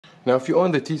Now if you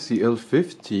own the TCL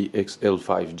 50XL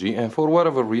 5G and for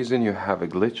whatever reason you have a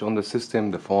glitch on the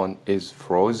system, the phone is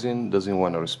frozen, doesn't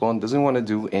want to respond, doesn't want to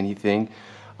do anything,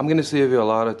 I'm going to save you a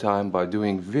lot of time by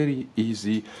doing very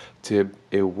easy tip.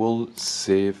 It will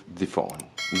save the phone.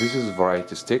 This is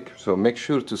variety stick, so make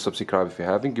sure to subscribe if you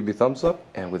haven't, give me a thumbs up,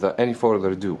 and without any further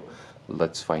ado,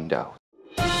 let's find out.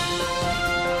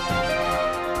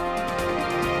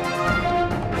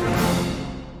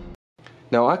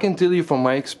 Now I can tell you from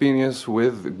my experience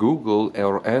with Google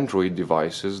or Android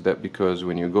devices that because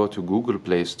when you go to Google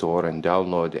Play Store and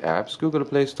download the apps, Google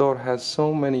Play Store has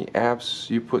so many apps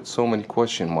you put so many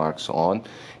question marks on.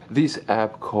 This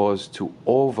app caused to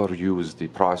overuse the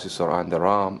processor and the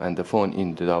RAM, and the phone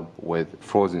ended up with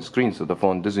frozen screen, so the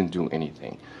phone doesn't do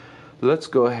anything. Let's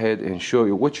go ahead and show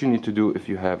you what you need to do if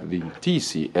you have the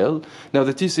TCL. Now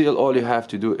the TCL, all you have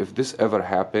to do if this ever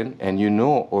happened and you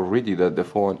know already that the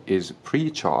phone is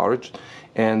pre-charged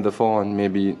and the phone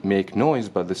maybe make noise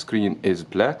but the screen is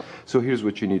black, so here's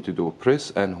what you need to do.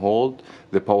 Press and hold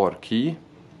the power key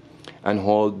and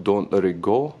hold, don't let it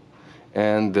go,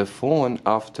 and the phone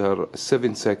after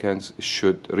 7 seconds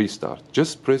should restart.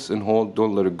 Just press and hold,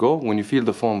 don't let it go. When you feel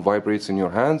the phone vibrates in your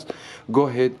hands, go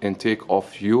ahead and take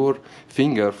off your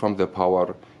finger from the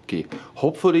power key.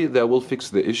 Hopefully that will fix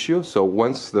the issue. So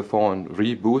once the phone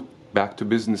reboot back to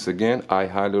business again, I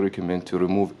highly recommend to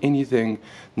remove anything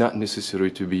not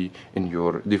necessary to be in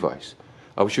your device.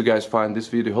 I wish you guys find this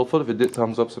video helpful. If it did,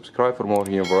 thumbs up, subscribe for more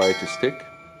here on Variety Stick.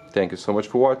 Thank you so much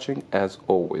for watching. As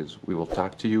always, we will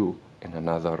talk to you in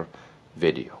another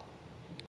video.